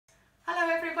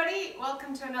everybody,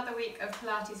 welcome to another week of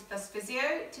Pilates plus Physio.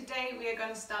 Today we are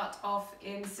going to start off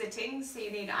in sitting, so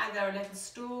you need either a little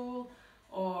stool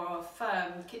or a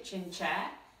firm kitchen chair.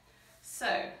 So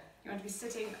you want to be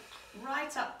sitting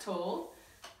right up tall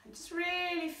and just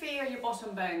really feel your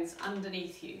bottom bones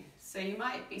underneath you. So you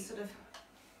might be sort of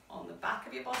on the back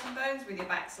of your bottom bones with your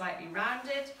back slightly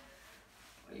rounded,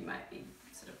 or you might be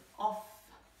sort of off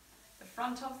the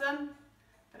front of them.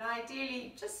 But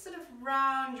ideally, just sort of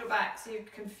round your back so you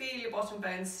can feel your bottom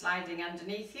bones sliding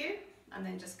underneath you, and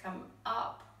then just come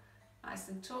up nice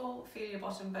and tall. Feel your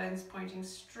bottom bones pointing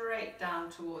straight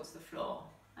down towards the floor.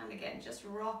 And again, just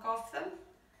rock off them.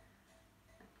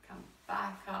 Come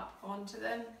back up onto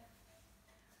them.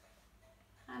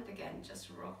 And again, just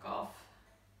rock off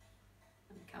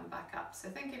and come back up. So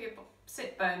think of your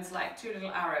sit bones like two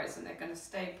little arrows, and they're going to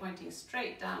stay pointing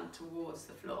straight down towards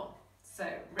the floor. So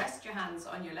rest your hands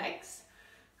on your legs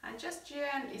and just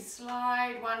gently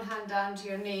slide one hand down to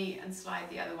your knee and slide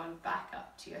the other one back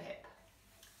up to your hip,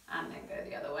 and then go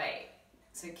the other way.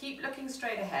 So keep looking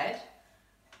straight ahead,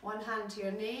 one hand to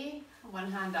your knee and one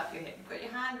hand up your hip. You've got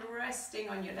your hand resting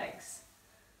on your legs.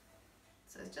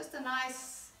 So it's just a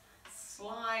nice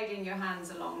sliding your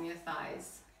hands along your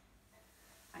thighs,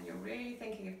 and you're really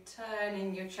thinking of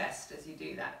turning your chest as you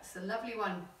do that. It's a lovely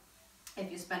one if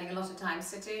you're spending a lot of time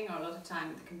sitting or a lot of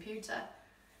time at the computer.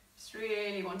 Just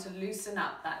really want to loosen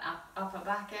up that upper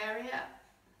back area.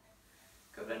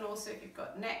 Good one also if you've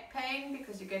got neck pain,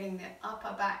 because you're getting the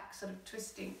upper back sort of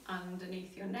twisting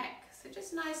underneath your neck. So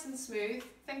just nice and smooth.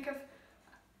 Think of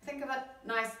a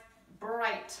nice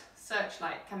bright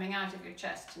searchlight coming out of your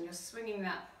chest, and you're swinging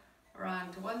that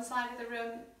around to one side of the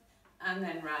room and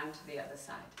then round to the other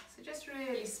side. So just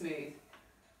really smooth.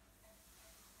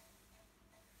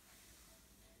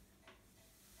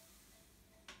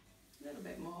 A little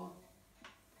bit more.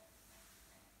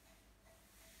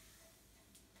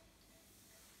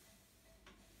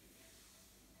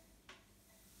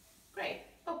 Great,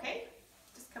 okay,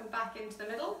 just come back into the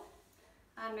middle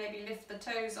and maybe lift the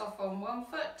toes off on one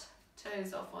foot,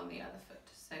 toes off on the other foot.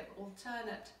 So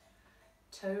alternate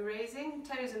toe raising,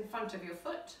 toes in front of your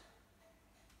foot,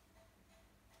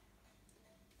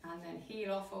 and then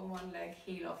heel off on one leg,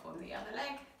 heel off on the other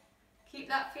leg. Keep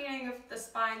that feeling of the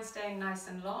spine staying nice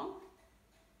and long.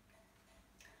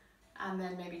 And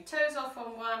then maybe toes off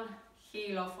on one,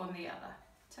 heel off on the other.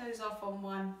 Toes off on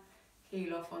one,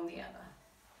 heel off on the other.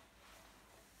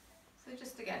 So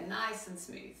just again, nice and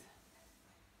smooth.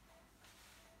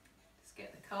 Just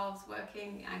get the calves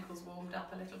working, the ankles warmed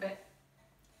up a little bit.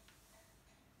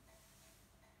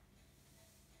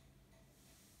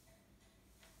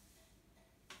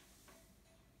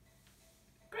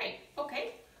 Great,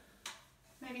 okay.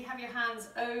 Maybe have your hands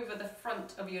over the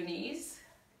front of your knees.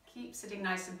 Keep sitting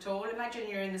nice and tall. Imagine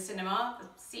you're in the cinema, the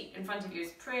seat in front of you is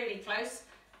pretty close,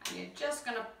 and you're just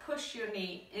going to push your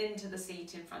knee into the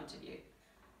seat in front of you.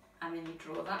 And then you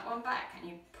draw that one back and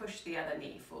you push the other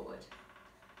knee forward.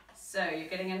 So you're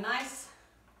getting a nice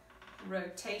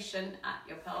rotation at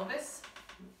your pelvis,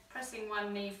 pressing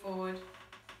one knee forward,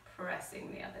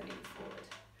 pressing the other knee forward.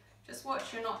 Just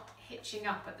watch you're not hitching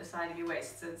up at the side of your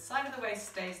waist. So the side of the waist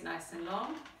stays nice and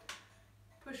long.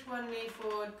 Push one knee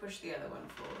forward, push the other one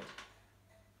forward.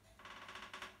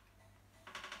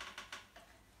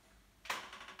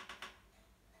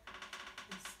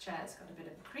 This chair's got a bit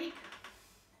of a creak.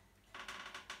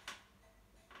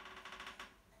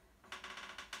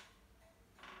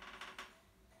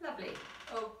 Lovely,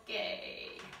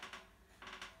 okay.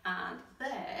 And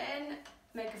then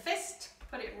make a fist,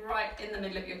 put it right in the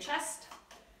middle of your chest.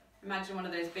 Imagine one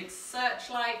of those big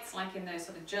searchlights, like in those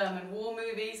sort of German war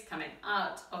movies, coming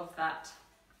out of that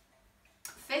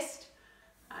fist.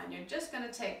 And you're just going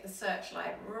to take the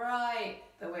searchlight right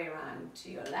the way around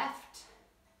to your left,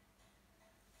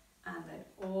 and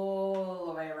then all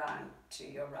the way around to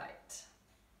your right.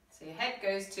 So your head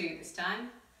goes to this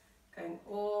time, going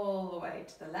all the way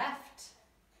to the left,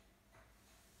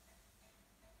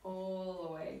 all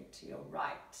the way to your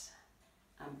right,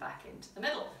 and back into the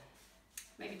middle.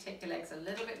 Maybe take your legs a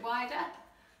little bit wider.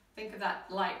 Think of that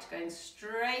light going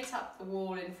straight up the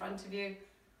wall in front of you,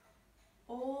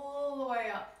 all the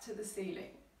way up to the ceiling.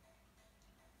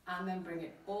 And then bring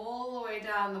it all the way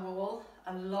down the wall,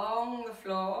 along the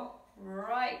floor,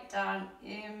 right down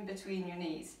in between your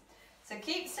knees. So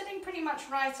keep sitting pretty much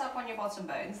right up on your bottom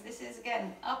bones. This is,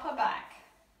 again, upper back.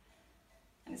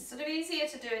 And it's sort of easier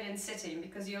to do it in sitting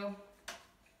because you're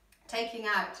taking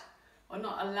out or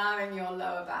not allowing your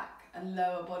lower back and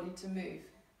lower body to move.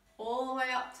 All the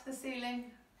way up to the ceiling,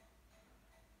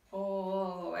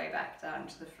 all the way back down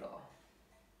to the floor.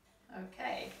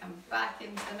 Okay, come back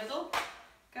into the middle.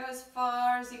 Go as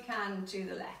far as you can to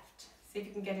the left. See if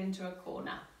you can get into a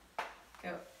corner.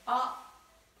 Go up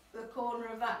the corner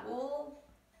of that wall,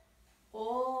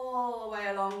 all the way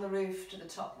along the roof to the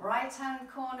top right-hand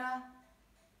corner,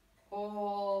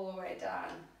 all the way down,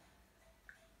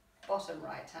 bottom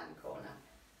right-hand corner.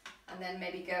 And then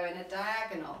maybe go in a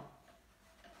diagonal,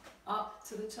 up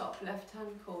to the top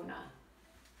left-hand corner,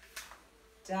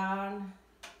 down,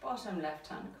 bottom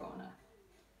left-hand corner,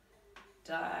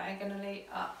 diagonally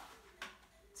up,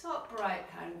 top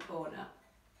right-hand corner,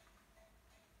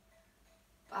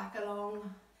 back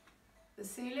along the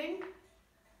ceiling,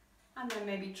 and then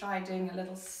maybe try doing a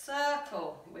little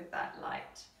circle with that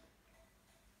light.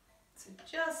 So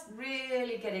just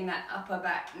really getting that upper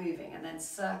back moving, and then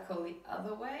circle the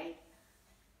other way.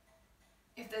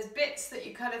 If there's bits that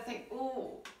you kind of think,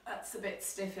 oh, that's a bit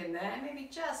stiff in there, maybe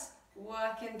just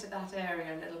work into that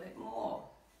area a little bit more.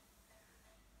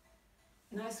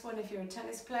 Nice one if you're a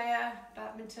tennis player,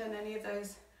 badminton, any of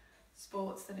those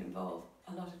sports that involve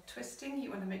a lot of twisting. You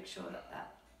want to make sure that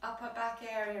that upper back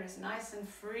area is nice and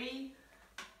free.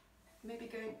 Maybe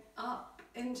going up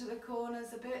into the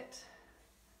corners a bit,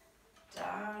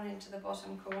 down into the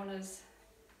bottom corners,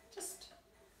 just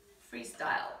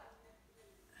freestyle.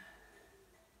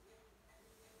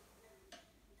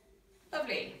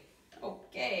 Lovely.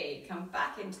 Okay, come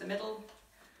back into the middle,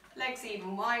 legs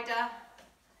even wider,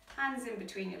 hands in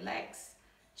between your legs,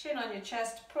 chin on your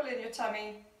chest, pull in your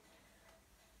tummy,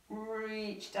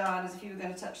 reach down as if you were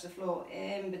going to touch the floor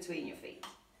in between your feet.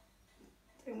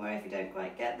 Don't worry if you don't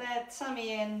quite get there,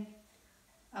 tummy in,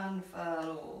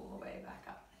 unfurl all the way back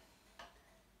up.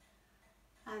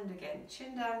 And again,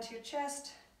 chin down to your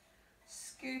chest,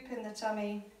 scoop in the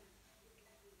tummy,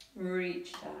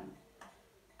 reach down.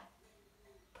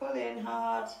 Pull in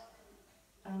hard,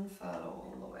 unfurl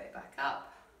all the way back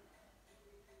up.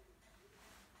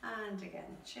 And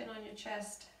again, chin on your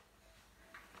chest,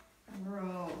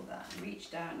 roll down,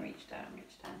 reach down, reach down,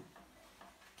 reach down.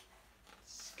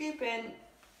 Scoop in,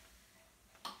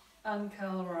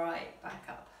 uncurl right back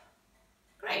up.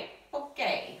 Great,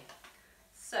 okay.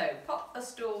 So pop the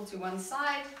stool to one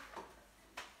side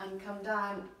and come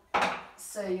down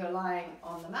so you're lying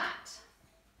on the mat.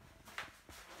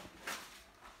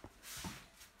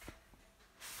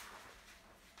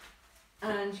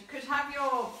 And you could have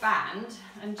your band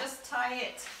and just tie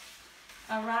it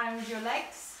around your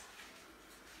legs.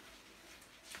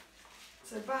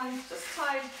 So band just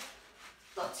tied,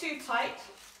 not too tight,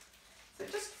 so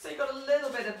just so you've got a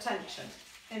little bit of tension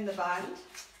in the band.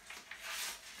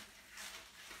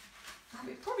 Have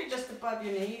it probably just above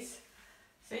your knees.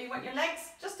 So you want your legs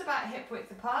just about hip width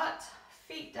apart,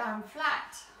 feet down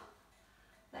flat,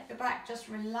 let the back just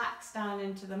relax down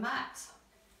into the mat.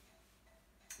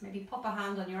 Maybe pop a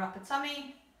hand on your upper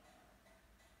tummy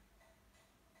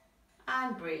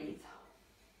and breathe.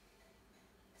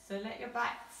 So let your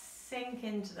back sink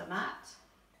into the mat.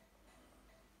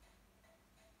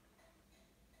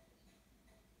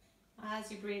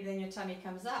 As you breathe in, your tummy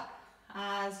comes up.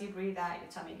 As you breathe out, your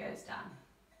tummy goes down.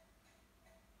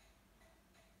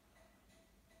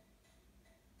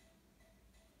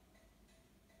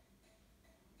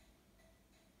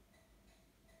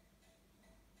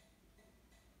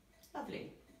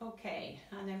 Lovely. Okay,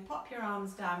 and then pop your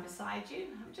arms down beside you.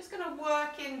 I'm just going to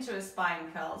work into a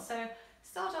spine curl. So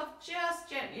start off, just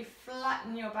gently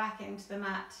flatten your back into the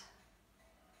mat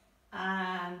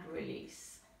and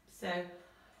release. So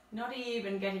not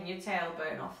even getting your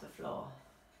tailbone off the floor.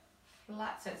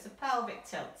 Flat, so it's a pelvic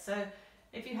tilt. So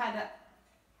if you had a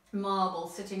marble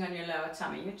sitting on your lower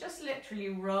tummy, you're just literally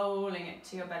rolling it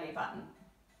to your belly button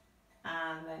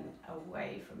and then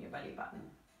away from your belly button.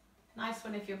 Nice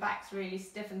one if your back's really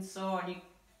stiff and sore and you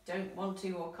don't want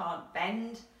to or can't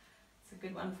bend. It's a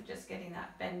good one for just getting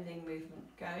that bending movement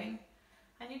going.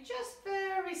 And you're just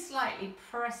very slightly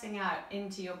pressing out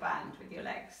into your band with your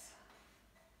legs.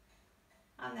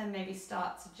 And then maybe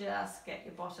start to just get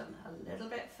your bottom a little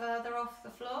bit further off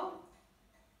the floor.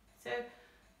 So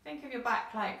think of your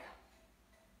back like,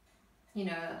 you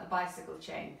know, a bicycle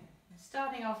chain.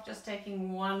 Starting off just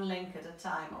taking one link at a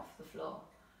time off the floor.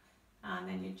 And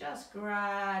then you're just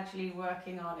gradually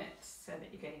working on it so that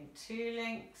you're getting 2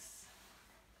 links.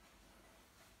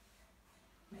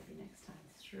 Maybe next time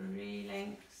 3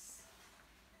 links.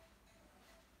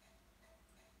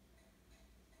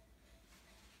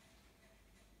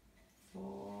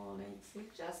 Four links. You're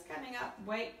just coming up,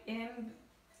 weight in,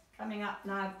 coming up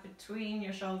now between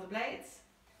your shoulder blades.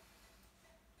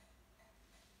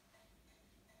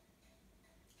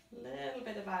 A little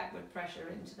bit of outward pressure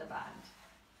into the band.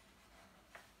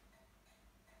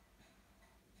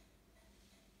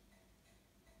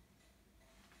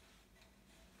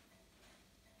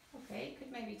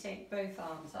 maybe take both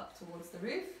arms up towards the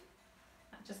roof.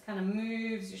 That just kind of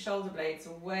moves your shoulder blades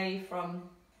away from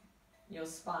your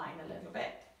spine a little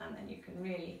bit, and then you can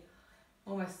really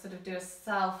almost sort of do a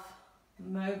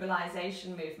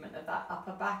self-mobilization movement of that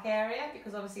upper back area,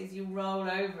 because obviously as you roll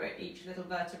over it, each little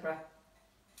vertebra,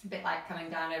 a bit like coming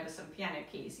down over some piano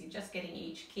keys, you're just getting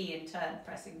each key in turn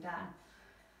pressing down.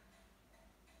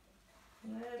 A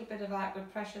little bit of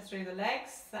outward pressure through the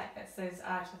legs, that gets those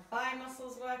outer thigh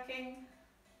muscles working.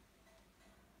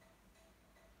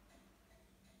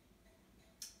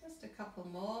 Just a couple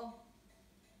more.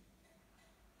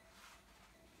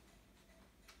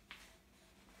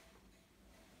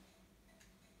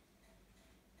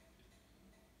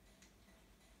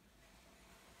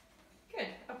 Good,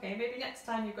 okay, maybe next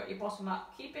time you've got your bottom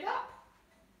up, keep it up.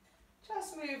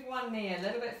 Just move one knee a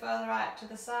little bit further out to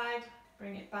the side.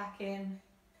 Bring it back in,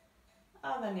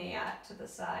 other knee out to the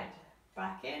side,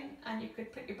 back in, and you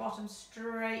could put your bottom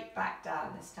straight back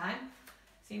down this time.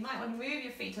 So you might want to move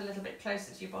your feet a little bit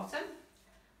closer to your bottom,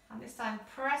 and this time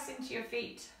press into your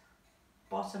feet,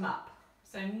 bottom up.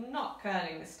 So not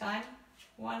curling this time.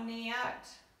 One knee out,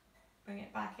 bring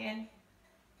it back in,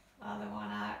 other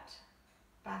one out,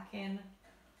 back in,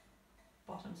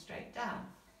 bottom straight down.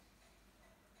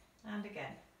 And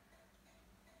again,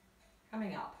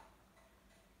 coming up.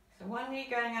 So one knee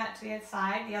going out to the other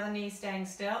side, the other knee staying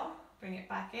still, bring it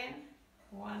back in,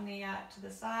 one knee out to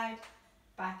the side,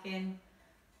 back in,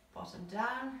 bottom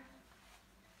down,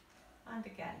 and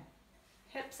again,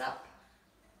 hips up,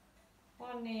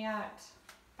 one knee out,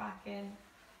 back in,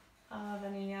 other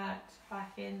knee out,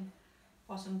 back in,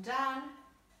 bottom down,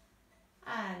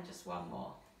 and just one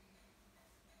more.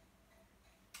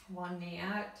 One knee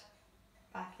out,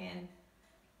 back in,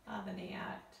 other knee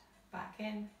out, back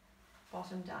in,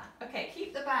 bottom down. Okay,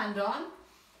 keep the band on.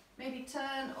 Maybe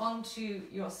turn onto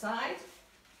your side.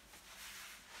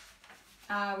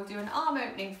 We'll do an arm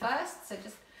opening first, so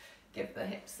just give the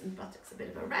hips and buttocks a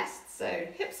bit of a rest. So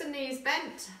hips and knees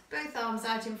bent, both arms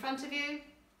out in front of you,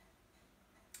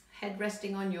 head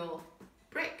resting on your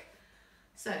brick.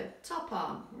 So top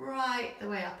arm right the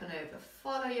way up and over.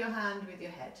 Follow your hand with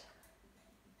your head.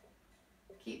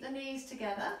 Keep the knees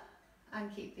together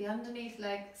and keep the underneath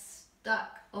legs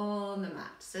stuck on the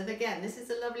mat. So again, this is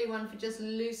a lovely one for just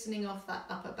loosening off that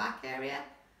upper back area.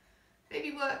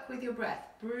 Maybe work with your breath.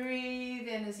 Breathe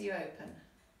in as you open.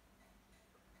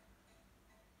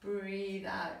 Breathe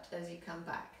out as you come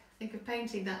back. Think of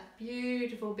painting that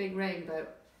beautiful big rainbow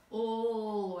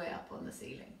all the way up on the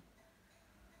ceiling.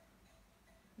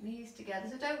 Knees together.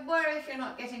 So don't worry if you're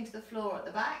not getting to the floor at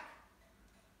the back.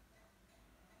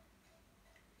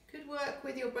 Could work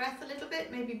with your breath a little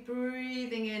bit, maybe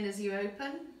breathing in as you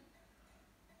open.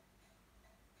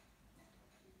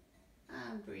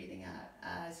 And breathing out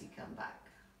as you come back.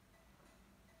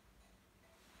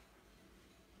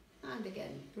 And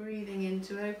again, breathing in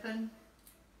to open.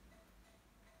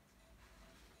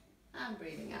 And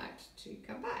breathing out to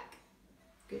come back.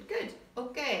 Good, good.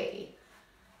 Okay.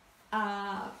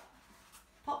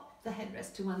 Pop the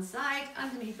headrest to one side,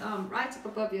 underneath arm right up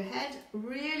above your head.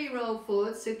 Really roll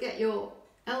forward, so get your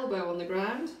elbow on the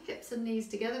ground, hips and knees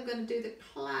together. I'm going to do the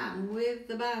clam with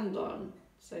the band on.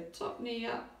 So top knee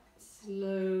up,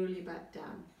 slowly back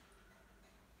down.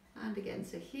 And again,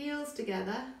 so heels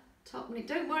together, top knee.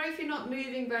 Don't worry if you're not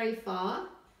moving very far.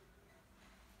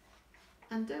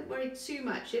 And don't worry too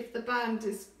much if the band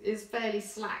is fairly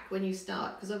slack when you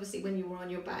start, because obviously when you were on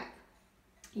your back,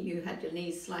 you had your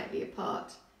knees slightly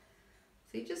apart.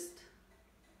 So you just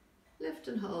lift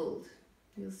and hold.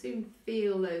 You'll soon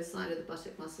feel those side of the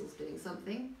buttock muscles doing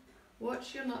something.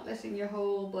 Watch you're not letting your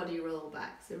whole body roll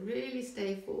back. So really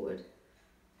stay forward.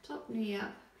 Top knee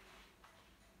up,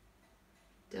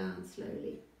 down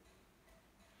slowly.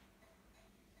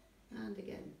 And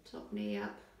again, top knee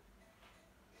up.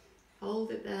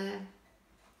 Hold it there,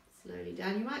 slowly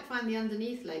down. You might find the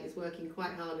underneath leg is working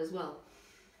quite hard as well.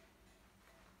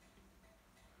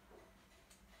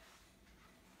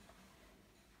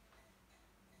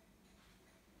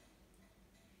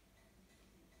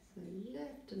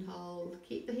 Lift and hold,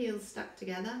 keep the heels stuck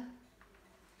together.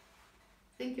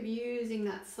 Think of using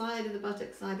that side of the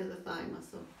buttock, side of the thigh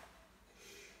muscle.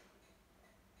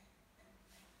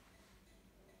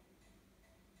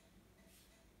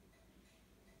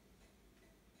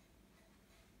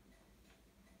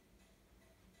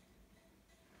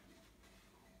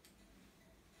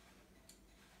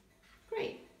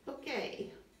 Great,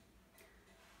 okay.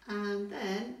 And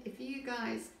then if you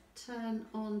guys turn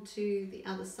onto the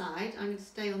other side. I'm going to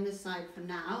stay on this side for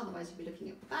now, otherwise you'll be looking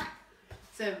at the back.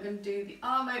 So we're going to do the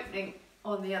arm opening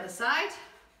on the other side.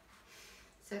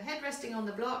 So head resting on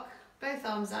the block, Both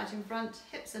arms out in front,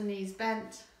 hips and knees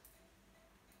bent.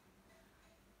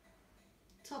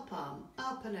 Top arm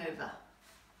up and over.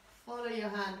 Follow your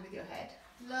hand with your head.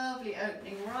 Lovely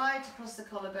opening right across the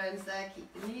collarbones there.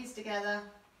 Keep the knees together.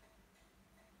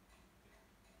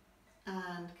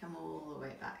 And come all the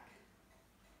way back.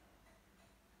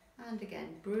 And again,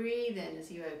 breathe in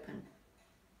as you open.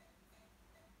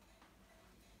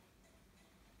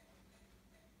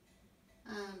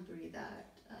 And breathe out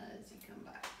as you come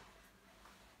back.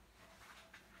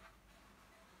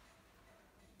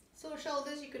 Sore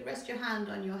shoulders, you could rest your hand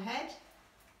on your head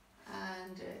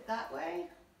and do it that way.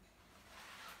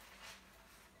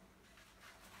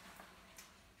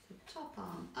 So top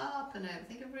arm up and over.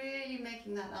 Think of really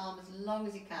making that arm as long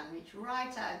as you can. Reach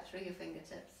right out through your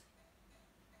fingertips.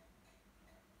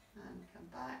 And come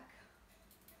back.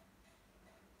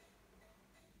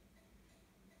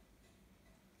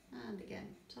 And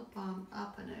again, top arm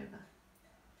up and over.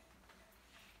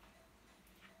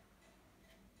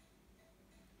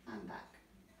 And back.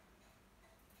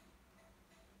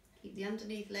 Keep the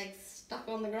underneath legs stuck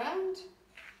on the ground.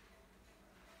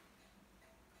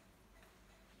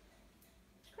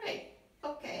 Great,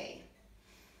 okay.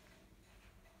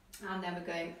 And then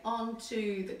we're going on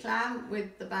to the clam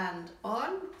with the band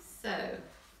on. So,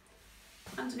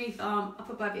 underneath arm up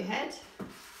above your head,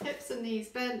 hips and knees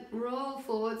bent, roll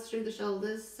forwards through the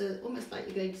shoulders, so almost like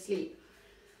you're going to sleep,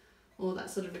 or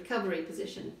that sort of recovery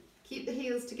position. Keep the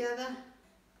heels together,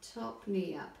 top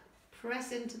knee up,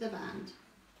 press into the band,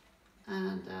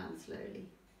 and down slowly.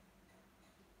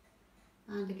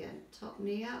 And again, top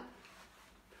knee up,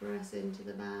 press into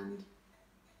the band,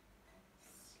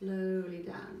 slowly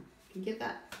down. You can give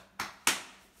that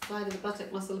side of the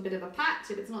buttock muscle a bit of a pat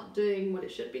if it's not doing what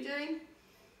it should be doing.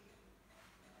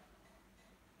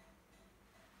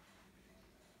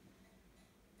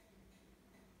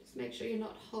 Just make sure you're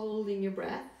not holding your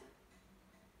breath.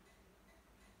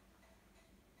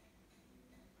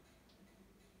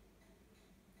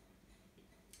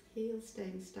 Heels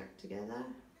staying stuck together.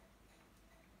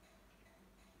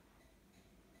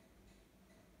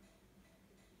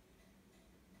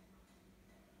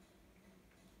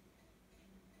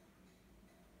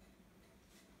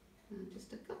 And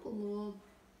just a couple more.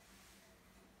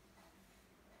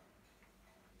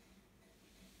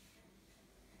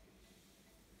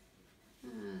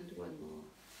 And one more.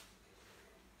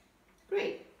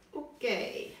 Great,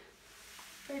 okay.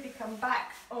 Maybe come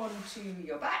back onto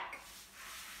your back.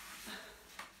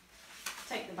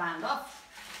 Take the band off.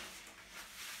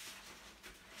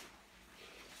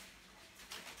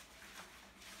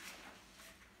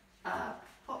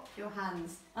 Pop your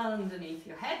hands underneath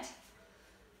your head.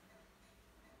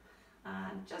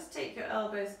 And just take your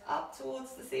elbows up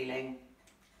towards the ceiling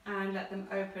and let them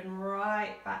open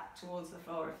right back towards the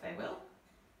floor if they will.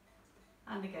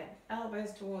 And again,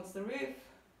 elbows towards the roof.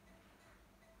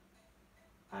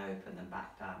 Open them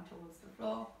back down towards the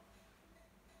floor.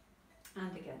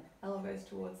 And again, elbows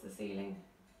towards the ceiling.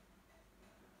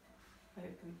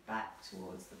 Open back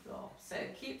towards the floor. So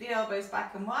keep the elbows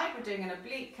back and wide. We're doing an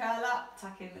oblique curl up,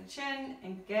 tuck in the chin,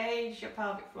 engage your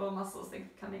pelvic floor muscles. Think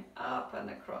of coming up and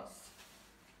across.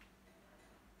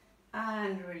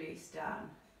 And release down.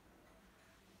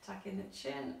 Tuck in the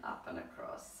chin, up and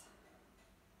across.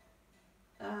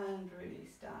 And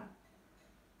release down.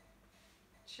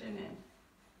 Chin in,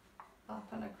 up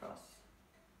and across.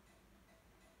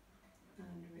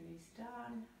 And release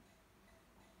down.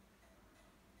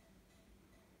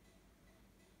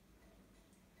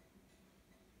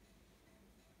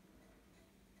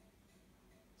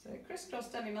 So crisscross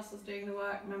tummy muscles doing the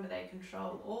work. Remember, they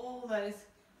control all those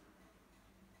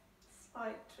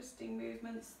slight twisting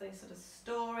movements. They sort of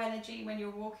store energy when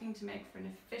you're walking to make for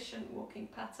an efficient walking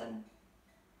pattern.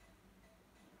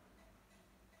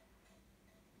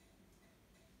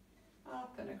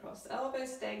 Up and across.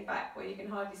 Elbows staying back where you can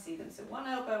hardly see them. So one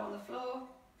elbow on the floor,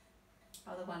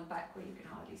 other one back where you can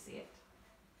hardly see it.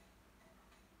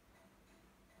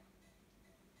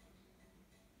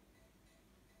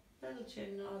 Little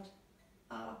chin nod,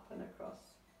 up and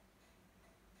across.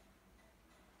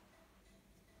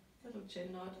 Little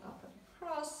chin nod, up and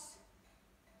across.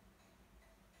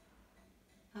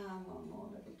 And one more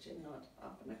little chin nod,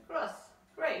 up and across.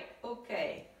 Great,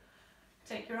 okay.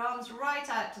 Take your arms right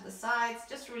out to the sides,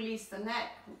 just release the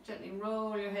neck, gently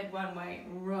roll your head one way,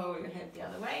 roll your head the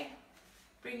other way.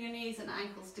 Bring your knees and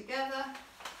ankles together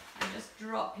and just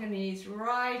drop your knees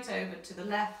right over to the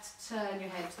left, turn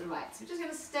your head to the right. So we're just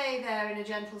going to stay there in a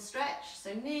gentle stretch.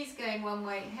 So knees going one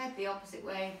way, head the opposite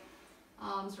way,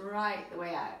 arms right the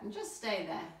way out, and just stay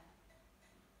there.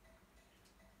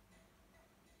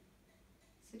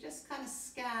 So just kind of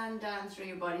scan down through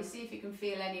your body, see if you can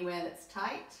feel anywhere that's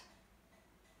tight.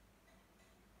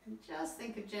 And just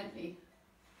think of gently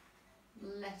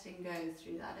letting go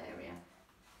through that area.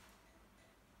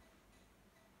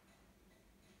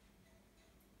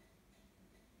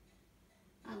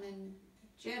 And then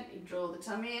gently draw the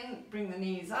tummy in, bring the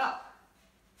knees up.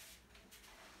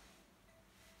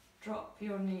 Drop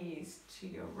your knees to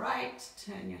your right,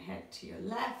 turn your head to your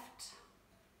left.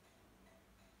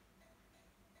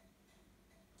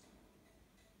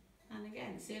 And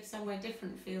again, see if somewhere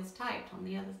different feels tight on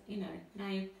the other, you know, now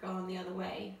you've gone the other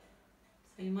way.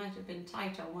 So you might have been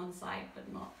tight on one side,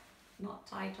 but not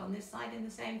tight on this side in the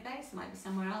same place. It might be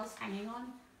somewhere else hanging on.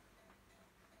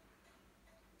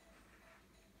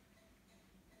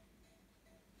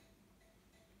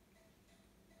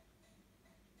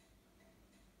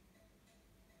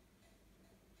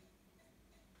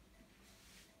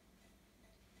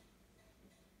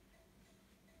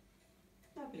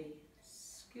 Lovely.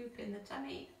 Scoop in the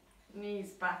tummy,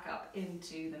 knees back up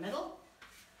into the middle,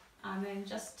 and then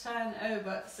just turn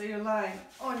over so you're lying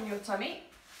on your tummy.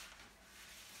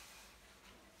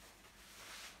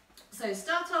 So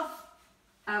start off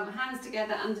hands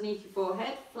together underneath your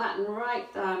forehead, flatten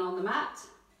right down on the mat.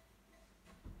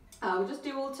 We'll just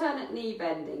do alternate knee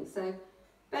bending. So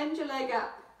bend your leg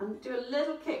up and do a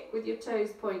little kick with your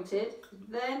toes pointed,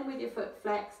 then with your foot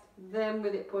flexed, then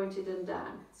with it pointed and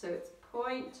down. So it's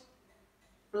point,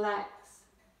 flex,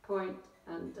 point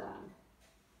and down.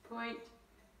 Point,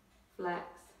 flex,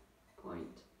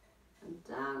 point and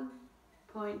down.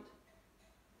 Point,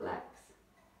 flex,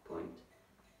 point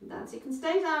and down. So you can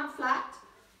stay down flat,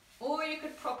 or you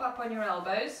could prop up on your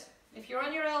elbows. If you're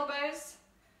on your elbows,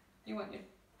 you want your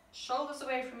shoulders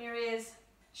away from your ears,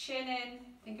 chin in,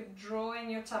 think of drawing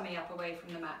your tummy up away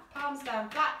from the mat. Palms down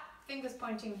flat, fingers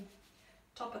pointing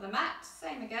top of the mat.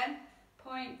 Same again,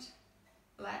 point,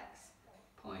 flex,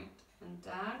 point and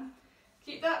down.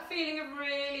 Keep that feeling of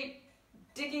really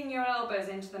digging your elbows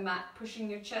into the mat, pushing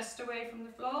your chest away from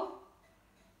the floor.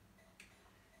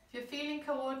 If you're feeling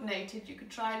coordinated, you could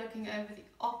try looking over the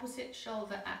opposite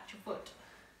shoulder at your foot.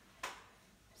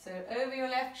 So over your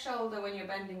left shoulder when you're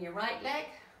bending your right leg,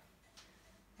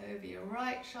 over your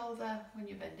right shoulder when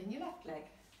you're bending your left leg.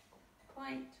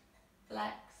 Point,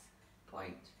 flex,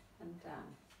 point and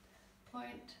down.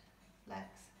 Point, flex,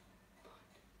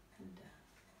 point and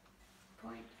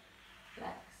down. Point,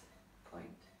 flex, point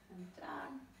and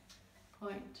down.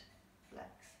 Point, flex,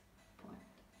 point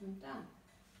and down.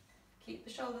 Keep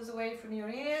the shoulders away from your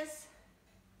ears.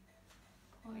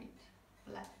 Point,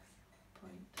 flex,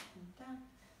 point and down.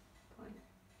 Point,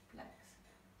 flex.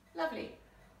 Lovely.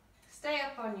 Stay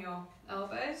up on your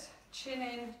elbows, chin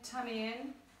in, tummy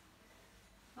in.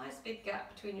 Nice big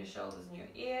gap between your shoulders and your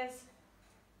ears.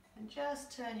 And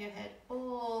just turn your head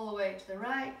all the way to the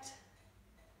right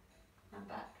and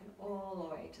back and all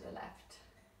the way to the left.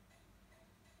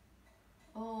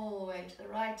 All the way to the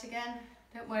right again.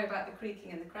 Don't worry about the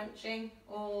creaking and the crunching.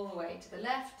 All the way to the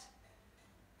left,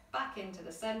 back into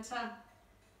the centre.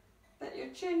 Let your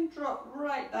chin drop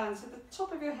right down so the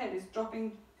top of your head is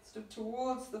dropping sort of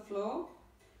towards the floor.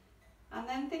 And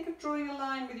then think of drawing a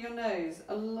line with your nose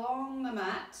along the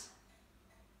mat.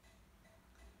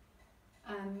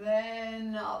 And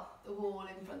then up the wall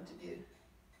in front of you.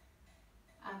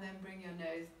 And then bring your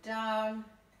nose down.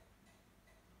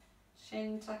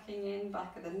 Chin tucking in,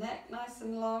 back of the neck nice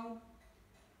and long.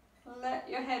 Let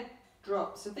your head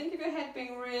drop. So think of your head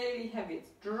being really heavy.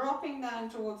 It's dropping down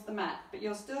towards the mat, but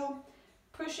you're still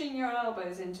pushing your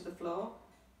elbows into the floor.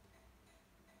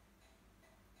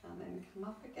 And then come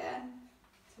up again.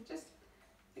 So just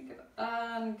think of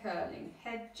uncurling,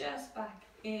 head just back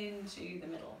into the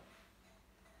middle.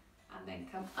 And then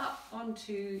come up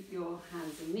onto your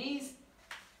hands and knees.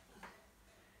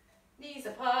 Knees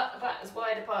apart, about as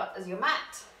wide apart as your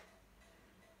mat.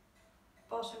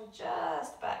 Bottom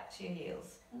just back to your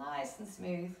heels, nice and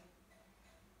smooth.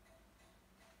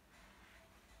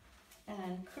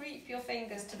 And creep your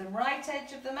fingers to the right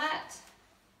edge of the mat.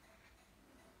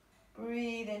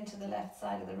 Breathe into the left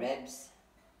side of the ribs.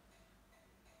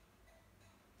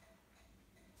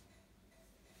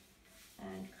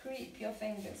 And creep your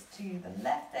fingers to the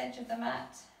left edge of the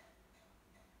mat.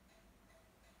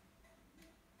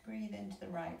 Breathe into the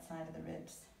right side of the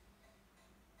ribs.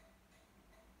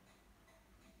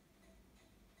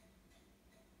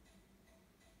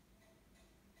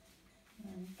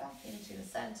 And back into the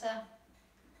centre.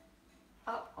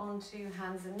 Up onto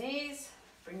hands and knees.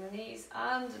 Bring the knees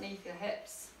underneath your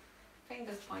hips.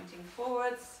 Fingers pointing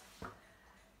forwards.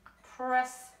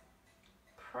 Press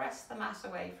the mat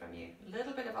away from you. A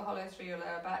little bit of a hollow through your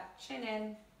lower back. Chin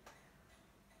in.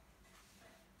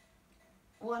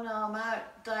 One arm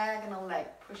out, diagonal leg,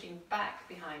 pushing back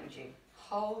behind you.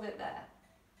 Hold it there.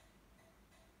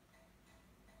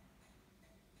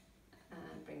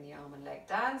 And bring the arm and leg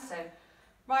down. So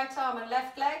right arm and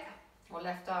left leg, or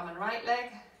left arm and right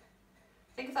leg.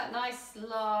 Think of that nice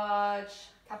large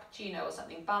cappuccino or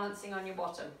something balancing on your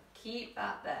bottom. Keep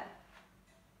that there.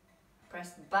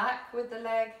 Press back with the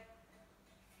leg,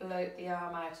 float the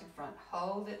arm out in front.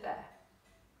 Hold it there.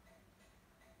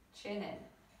 Chin in.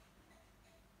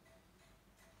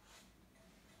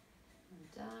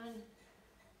 And down.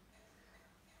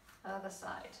 Other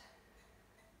side.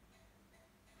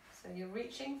 So you're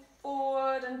reaching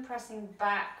forward and pressing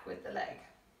back with the leg.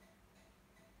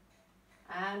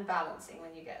 And balancing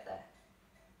when you get there.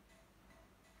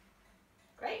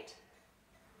 Great.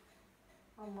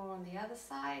 One more on the other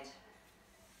side.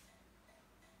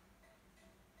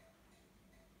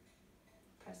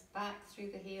 Press back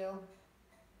through the heel.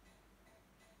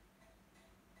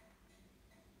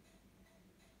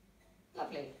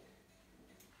 Lovely.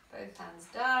 Both hands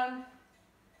down.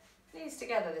 Knees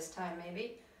together this time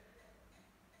maybe.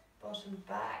 Bottom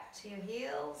back to your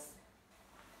heels.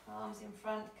 Arms in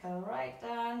front, curl right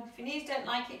down. If your knees don't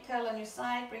like it, curl on your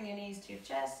side. Bring your knees to your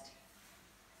chest.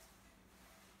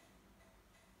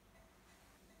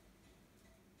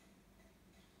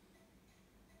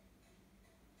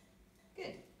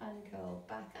 Good. Uncurl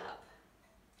back up.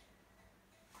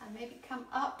 And maybe come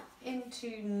up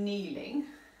into kneeling.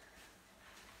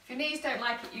 If your knees don't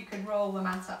like it, you can roll the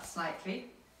mat up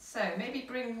slightly. So maybe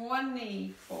bring one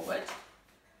knee forward,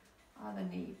 other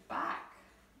knee back.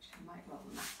 Actually, I might roll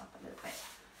the mat up a little bit.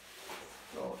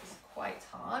 The floor is quite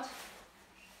hard.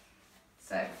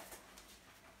 So,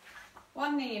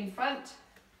 one knee in front,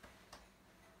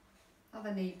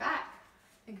 other knee back.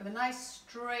 Think of a nice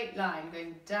straight line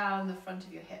going down the front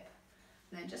of your hip.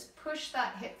 And then just push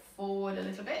that hip forward a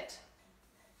little bit.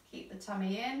 Keep the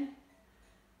tummy in.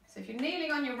 So if you're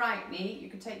kneeling on your right knee, you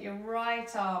could take your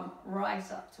right arm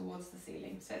right up towards the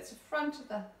ceiling. So it's the front of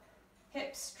the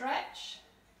hip stretch.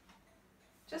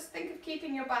 Just think of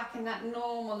keeping your back in that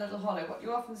normal little hollow. What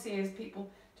you often see is people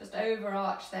just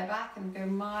overarch their back and go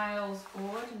miles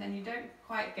forward, and then you don't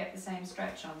quite get the same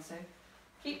stretch on. So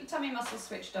keep the tummy muscles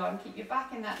switched on, keep your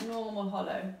back in that normal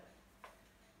hollow.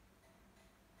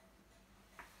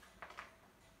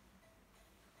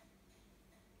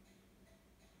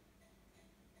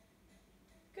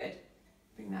 Good.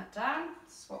 Bring that down,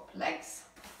 swap legs.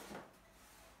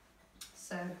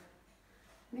 So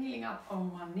kneeling up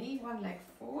on one knee, one leg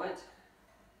forward.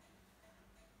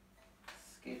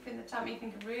 Scoop in the tummy,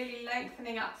 think of really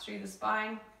lengthening up through the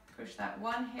spine. Push that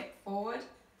one hip forward.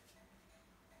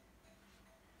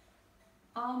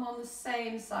 Arm on the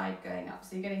same side going up,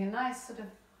 so you're getting a nice sort of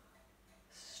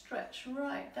stretch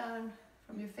right down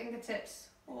from your fingertips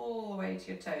all the way to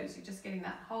your toes. You're just getting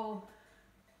that whole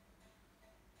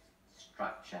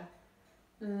structure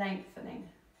lengthening.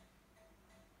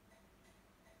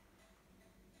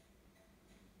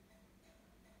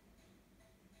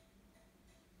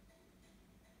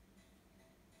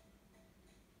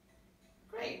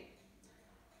 Great.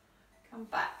 Come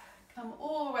back, come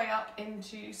all the way up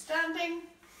into standing.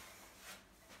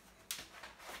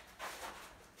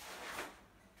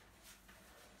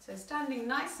 So standing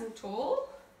nice and tall.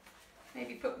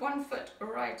 Maybe put one foot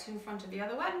right in front of the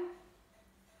other one.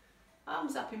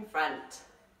 Arms up in front.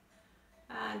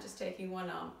 And just taking one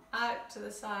arm out to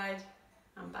the side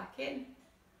and back in.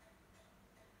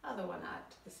 Other one out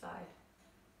to the side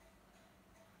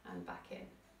and back in.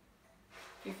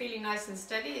 If you're feeling nice and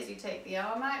steady as you take the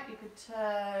arm out, you could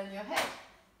turn your head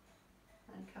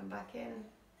and come back in.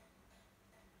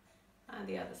 And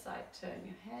the other side, turn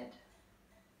your head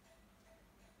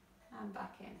and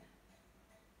back in.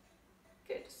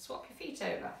 Good, swap your feet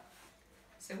over.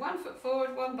 So one foot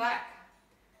forward, one back.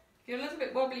 If you're a little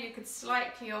bit wobbly, you could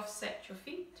slightly offset your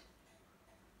feet.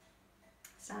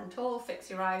 Stand tall, fix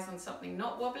your eyes on something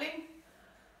not wobbling.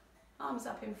 Arms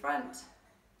up in front,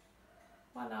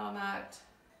 one arm out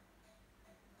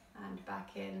and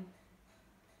back in,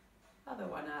 other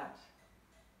one out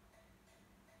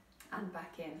and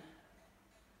back in.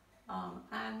 Arm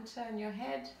and turn your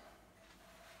head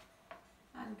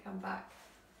and come back.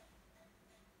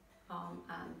 Arm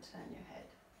and turn your head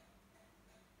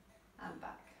and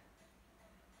back.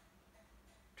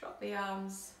 Drop the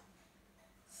arms,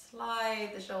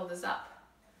 slide the shoulders up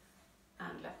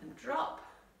and let them drop,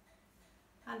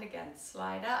 and again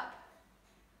slide up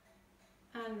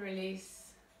and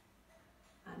release,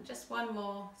 and just one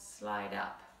more, slide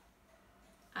up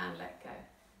and let go.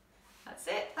 That's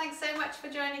it. Thanks so much for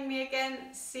joining me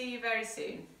again. See you very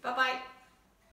soon. Bye bye.